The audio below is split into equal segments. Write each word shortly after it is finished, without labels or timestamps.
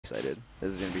excited.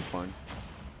 This is going to be fun.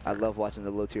 I love watching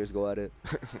the low tiers go at it.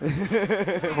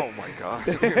 Oh my god.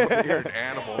 You're an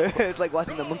animal. It's like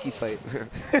watching the monkeys fight.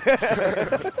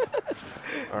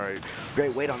 All right.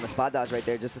 Great weight on the spot dodge right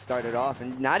there just to start it off.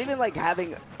 And not even like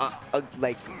having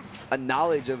a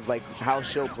knowledge of like how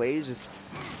Show plays, just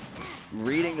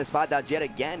reading the spot dodge yet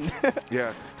again.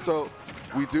 Yeah. So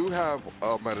we do have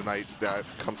a Metaknight that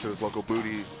comes to his local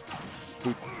booty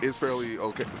who is fairly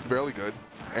good.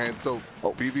 And so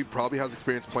Vivi probably has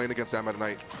experience playing against that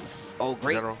Metaknight. Oh,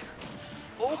 great. In general.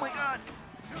 Oh my god.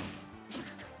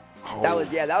 Oh.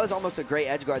 That was almost a great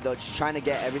edge guard though, just trying to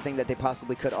get everything that they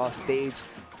possibly could off stage.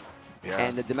 Yeah.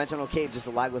 And the dimensional cape, just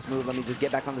a lagless move. Let me just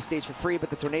get back on the stage for free, but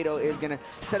the tornado is gonna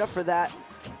set up for that.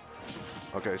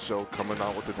 Okay, Show coming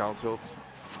out with the down tilts.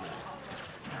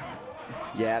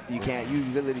 Yeah, you can't. You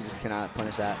literally just cannot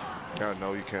punish that. Yeah,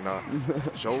 no, you cannot.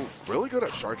 Show really good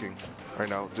at sharking right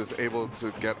now, just able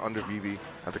to get under Vivi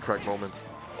at the correct moments.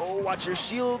 Oh, watch your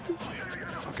shield.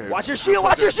 Okay. Watch your shield,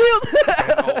 watch your shield.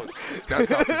 Oh, that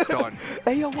sound is done.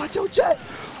 Hey, yo, watch your jet.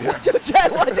 Yeah. Watch your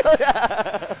jet, watch your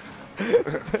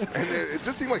And it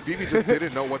just seemed like Vivi just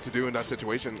didn't know what to do in that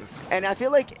situation. And I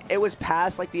feel like it was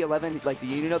past like the 11, like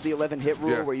the 11 hit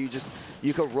rule where you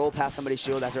could roll past somebody's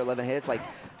shield after 11 hits. Like,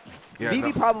 yeah,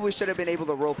 Vivi probably should have been able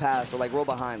to roll past or like roll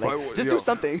behind. Like, just do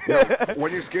something.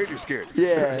 When you're scared, you're scared.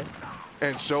 Yeah.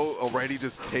 And Show already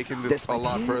just taking this a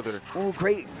lot further. Oh,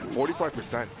 great.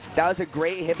 45%. That was a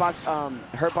great hitbox,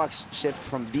 hurtbox shift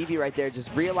from Vivi right there.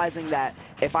 Just realizing that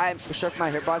if I shift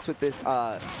my hurtbox with this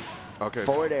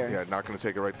forward air. Yeah, not going to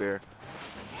take it right there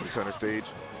from center stage.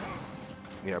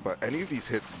 Yeah, but any of these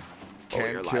hits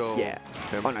can kill him.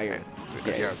 Oh, no, you're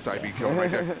yeah, side B kill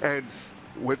right there. And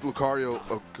with Lucario,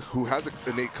 who has an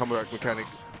innate comeback mechanic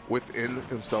within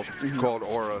himself called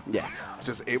Aura,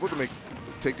 just able to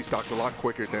take these stocks a lot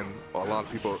quicker than a lot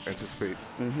of people anticipate.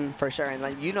 For sure. And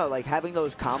like, you know, like having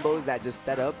those combos that just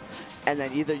set up, and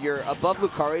then either you're above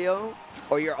Lucario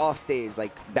or you're off stage.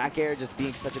 Like back air just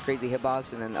being such a crazy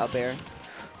hitbox, and then up air.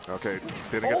 Okay,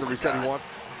 didn't get the reset he wants.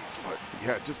 But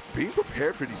yeah, just being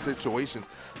prepared for these situations.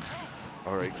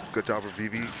 All right, good job of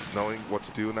Vivi knowing what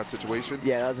to do in that situation.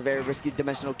 Yeah, that was a very risky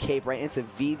dimensional cape right into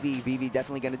Vivi. Vivi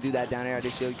definitely going to do that down air.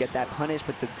 This she'll get that punish,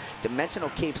 but the dimensional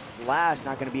cape slash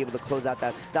not going to be able to close out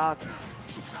that stock.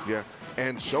 Yeah,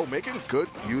 and Show making good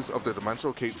use of the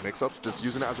dimensional cape mix-ups, just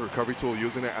using it as a recovery tool,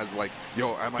 using it as like,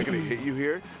 yo, am I going to hit you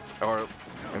here?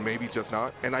 And maybe just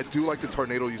not. And I do like the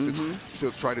tornado usage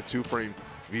to try to two-frame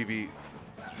Vivi.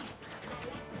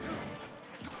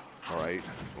 All right,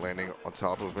 landing on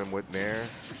top of him with Nair.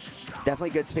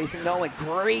 Definitely good spacing though, and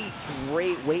great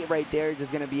weight right there.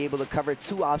 Just going to be able to cover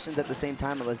two options at the same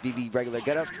time unless Vivi regular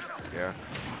get up. Yeah.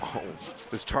 Oh,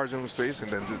 just charging him his face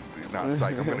and then just, not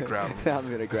psych, I'm going to grab him. I'm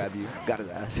going to grab you. Got his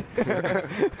ass.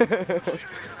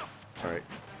 All right.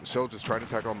 Show just trying to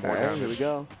tack on more damage. Here we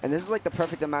go. And this is like the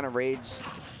perfect amount of rage.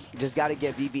 Just got to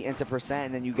get Vivi into percent,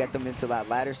 and then you get them into that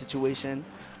ladder situation.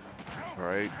 All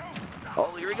right.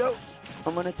 Oh, here we go.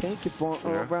 I'm going to take you for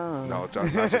a ride. No,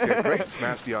 Josh just a great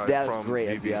smash DI from great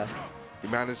Vivi. SDI. He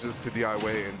manages to DI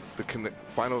away, and the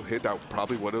final hit that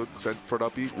probably would have sent for the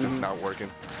uppy, just not working.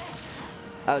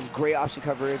 That was great option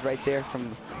coverage right there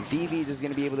from Vivi. Just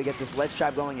going to be able to get this ledge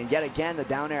trap going. And yet again, the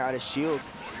down air out of shield.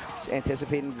 Just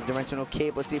anticipating the dimensional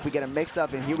cape. Let's see if we get a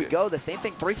mix-up. And here we go. The same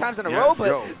thing 3 times in a row,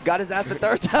 but got his ass the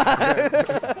 3rd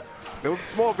time. There was a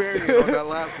small variant on that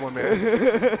last one,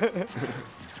 man.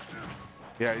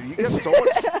 Yeah, he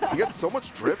gets so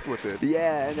much drift with it.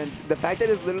 Yeah, and then the fact that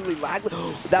it's literally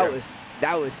lagless,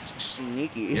 that was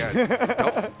sneaky. Yeah,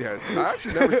 I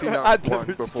actually never seen that one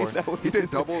before. He did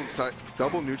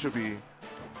double neutral B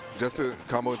just to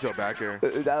combo into a back air.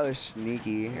 That was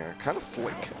sneaky. Yeah, kind of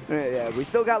slick. Yeah, we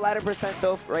still got ladder percent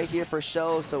though right here for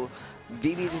Show, so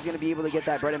Vivi is just gonna be able to get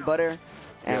that bread and butter.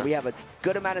 And we have a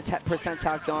good amount of percent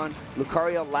tacked on.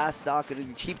 Lucario last stock,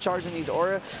 and keep charging these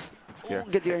aura. Yeah.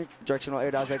 Get the directional air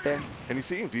dodge right there. And you're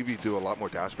seeing Vivi do a lot more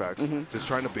dashbacks, just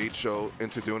trying to bait Show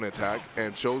into doing an attack.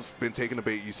 And Show's been taking the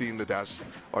bait. You've seen the dash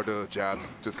or the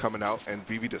jabs just coming out, and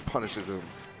Vivi just punishes him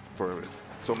for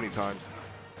so many times.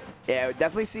 Yeah,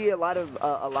 definitely see a lot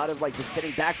of like just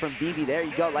sitting back from Vivi. There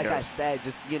you go. Like I said,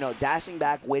 just dashing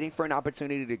back, waiting for an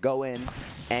opportunity to go in,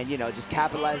 and just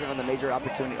capitalizing on the major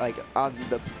opportunity, like on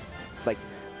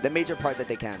the major part that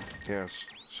they can. Yeah,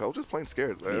 Show just plain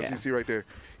scared. As you see right there,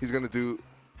 he's gonna do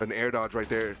an air dodge right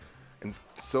there, and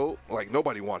so like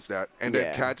nobody wants that. And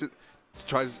then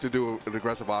tries to do an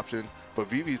aggressive option, but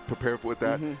Vivi's prepared with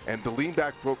that. And the lean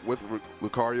back with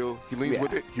Lucario, he leans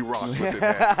with it, he rocks with it,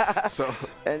 man. So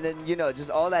and then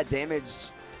just all that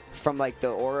damage from like the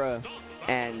aura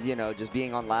and you know, just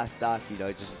being on last stock, you know,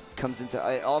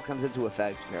 it all comes into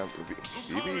effect. Yeah,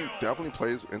 Vivi definitely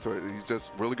plays into it. He's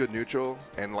just really good neutral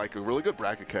and like a really good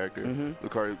bracket character.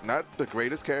 Lucario, not the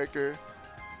greatest character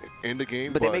in the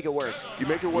game, but they make it work. You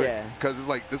make it work because it's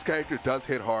like this character does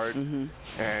hit hard,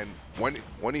 and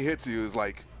when he hits you, it's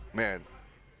like, man,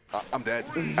 I'm dead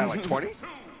at like 20.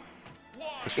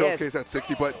 The show's case at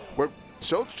 60, but we're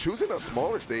choosing a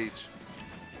smaller stage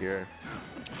here.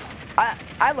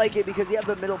 I like it because you have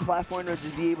the middle platform to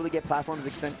just be able to get platform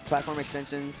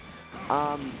extensions.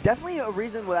 Definitely a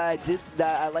reason why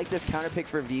I like this counter pick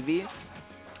for Vivi,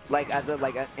 like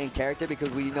in character, because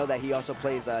we know that he also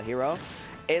plays hero.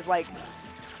 Is like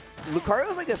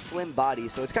Lucario's like a slim body,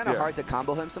 so it's kind of hard to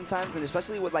combo him sometimes, and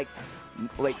especially with like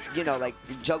you know, like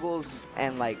juggles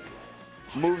and like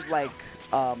moves like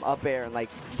up air and like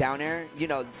down air. You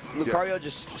know, Lucario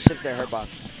just shifts their hurt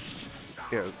box.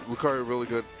 Yeah, Lucario really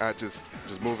good at just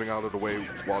moving out of the way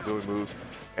while doing moves.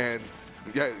 And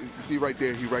yeah, you see right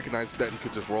there, he recognized that he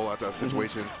could just roll out that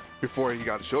situation before he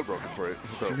got his shield broken for it.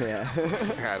 So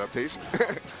adaptation.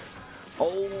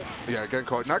 Oh. Yeah, again,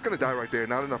 caught. Not going to die right there.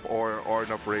 Not enough aura or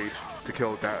enough rage to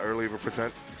kill that early of a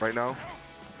percent right now.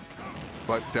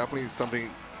 But definitely something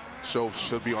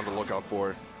should be on the lookout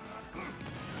for.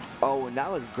 Oh, and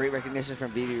that was great recognition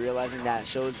from Vivi, realizing that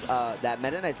shows that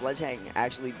Meta Knight's ledge hang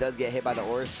actually does get hit by the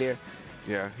aura sphere.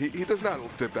 Yeah, he does not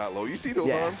dip that low. You see those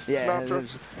arms? Yeah,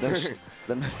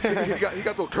 he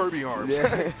got those Kirby arms.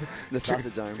 Yeah. The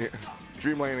sausage arms. Yeah.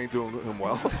 Dreamland ain't doing him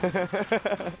well.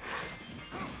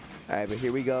 All right, but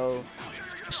here we go.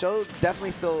 Show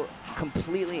definitely still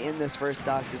completely in this first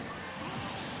stock. Just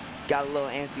got a little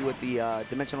antsy with the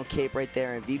dimensional cape right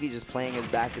there, and Vivi just playing his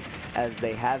back as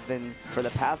they have been for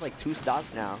the past like 2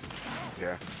 stocks now.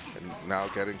 Yeah, and now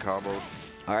getting comboed.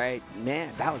 All right,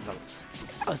 man, that was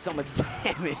so much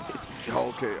damage.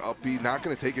 Okay, I'll be not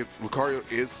going to take it. Lucario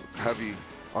is heavy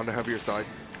on the heavier side.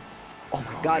 Oh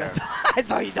my God, yeah. I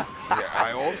thought you died. Yeah,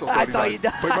 I also thought he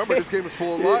died. But remember, this game is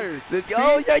full of liars.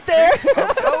 Oh, right there.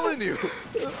 I'm telling you.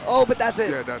 Oh, but that's it.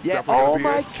 Yeah, that's definitely Oh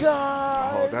my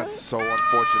God. Oh, that's so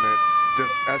unfortunate.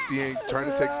 Just SDing,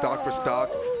 trying to take stock for stock.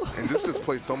 And this just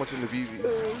plays so much in the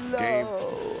Vivi's game.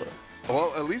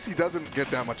 Well, at least he doesn't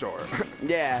get that much aura.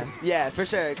 yeah, for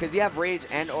sure. Because you have rage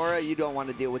and aura, you don't want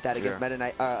to deal with that against Meta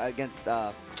Knight, against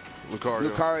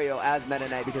Lucario as Meta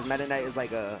Knight, because Meta Knight is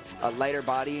like a lighter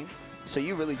body. So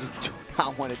you really just do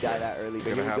not want to die that early.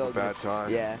 But gonna have a bad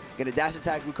time. Yeah, gonna dash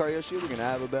attack Lucario shield. We're gonna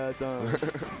have a bad time.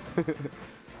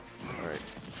 All right,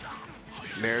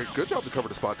 Nair, good job to cover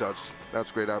the spot dodge.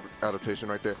 That's great adaptation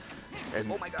right there.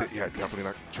 And oh my God. Yeah, definitely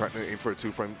not trying to aim for a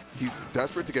 2-frame. He's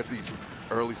desperate to get these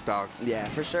early stocks. Yeah,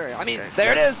 for sure. I mean,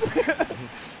 there it is.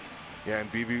 Yeah, and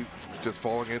Vivi just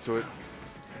falling into it.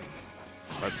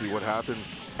 Let's see what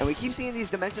happens. And we keep seeing these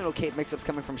dimensional cape mix-ups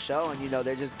coming from Show, and you know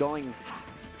they're just going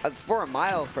for a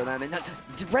mile for them, and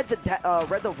read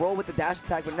the roll with the dash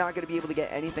attack, but not going to be able to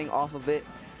get anything off of it.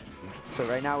 So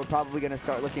right now we're probably going to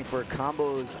start looking for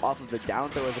combos off of the down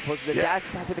throw as opposed to the dash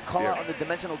attack with the call out on the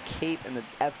dimensional cape, and the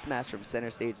F smash from center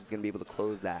stage is going to be able to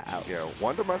close that out. Yeah,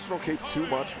 one dimensional cape too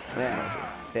much.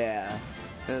 Yeah.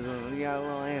 You got a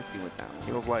little antsy with that one.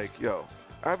 He was like, yo,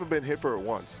 I haven't been hit for it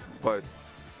once, but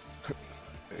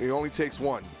it only takes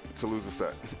one to lose a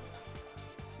set.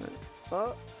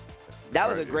 Well, that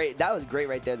was great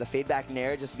right there. The fade back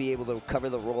nair, just to be able to cover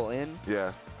the roll in.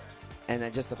 Yeah. And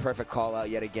then just the perfect call out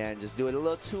yet again. Just do it a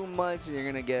little too much, and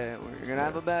you're gonna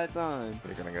have a bad time.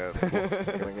 You're gonna have a bad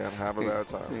time. You're gonna have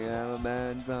a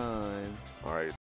bad time. All right.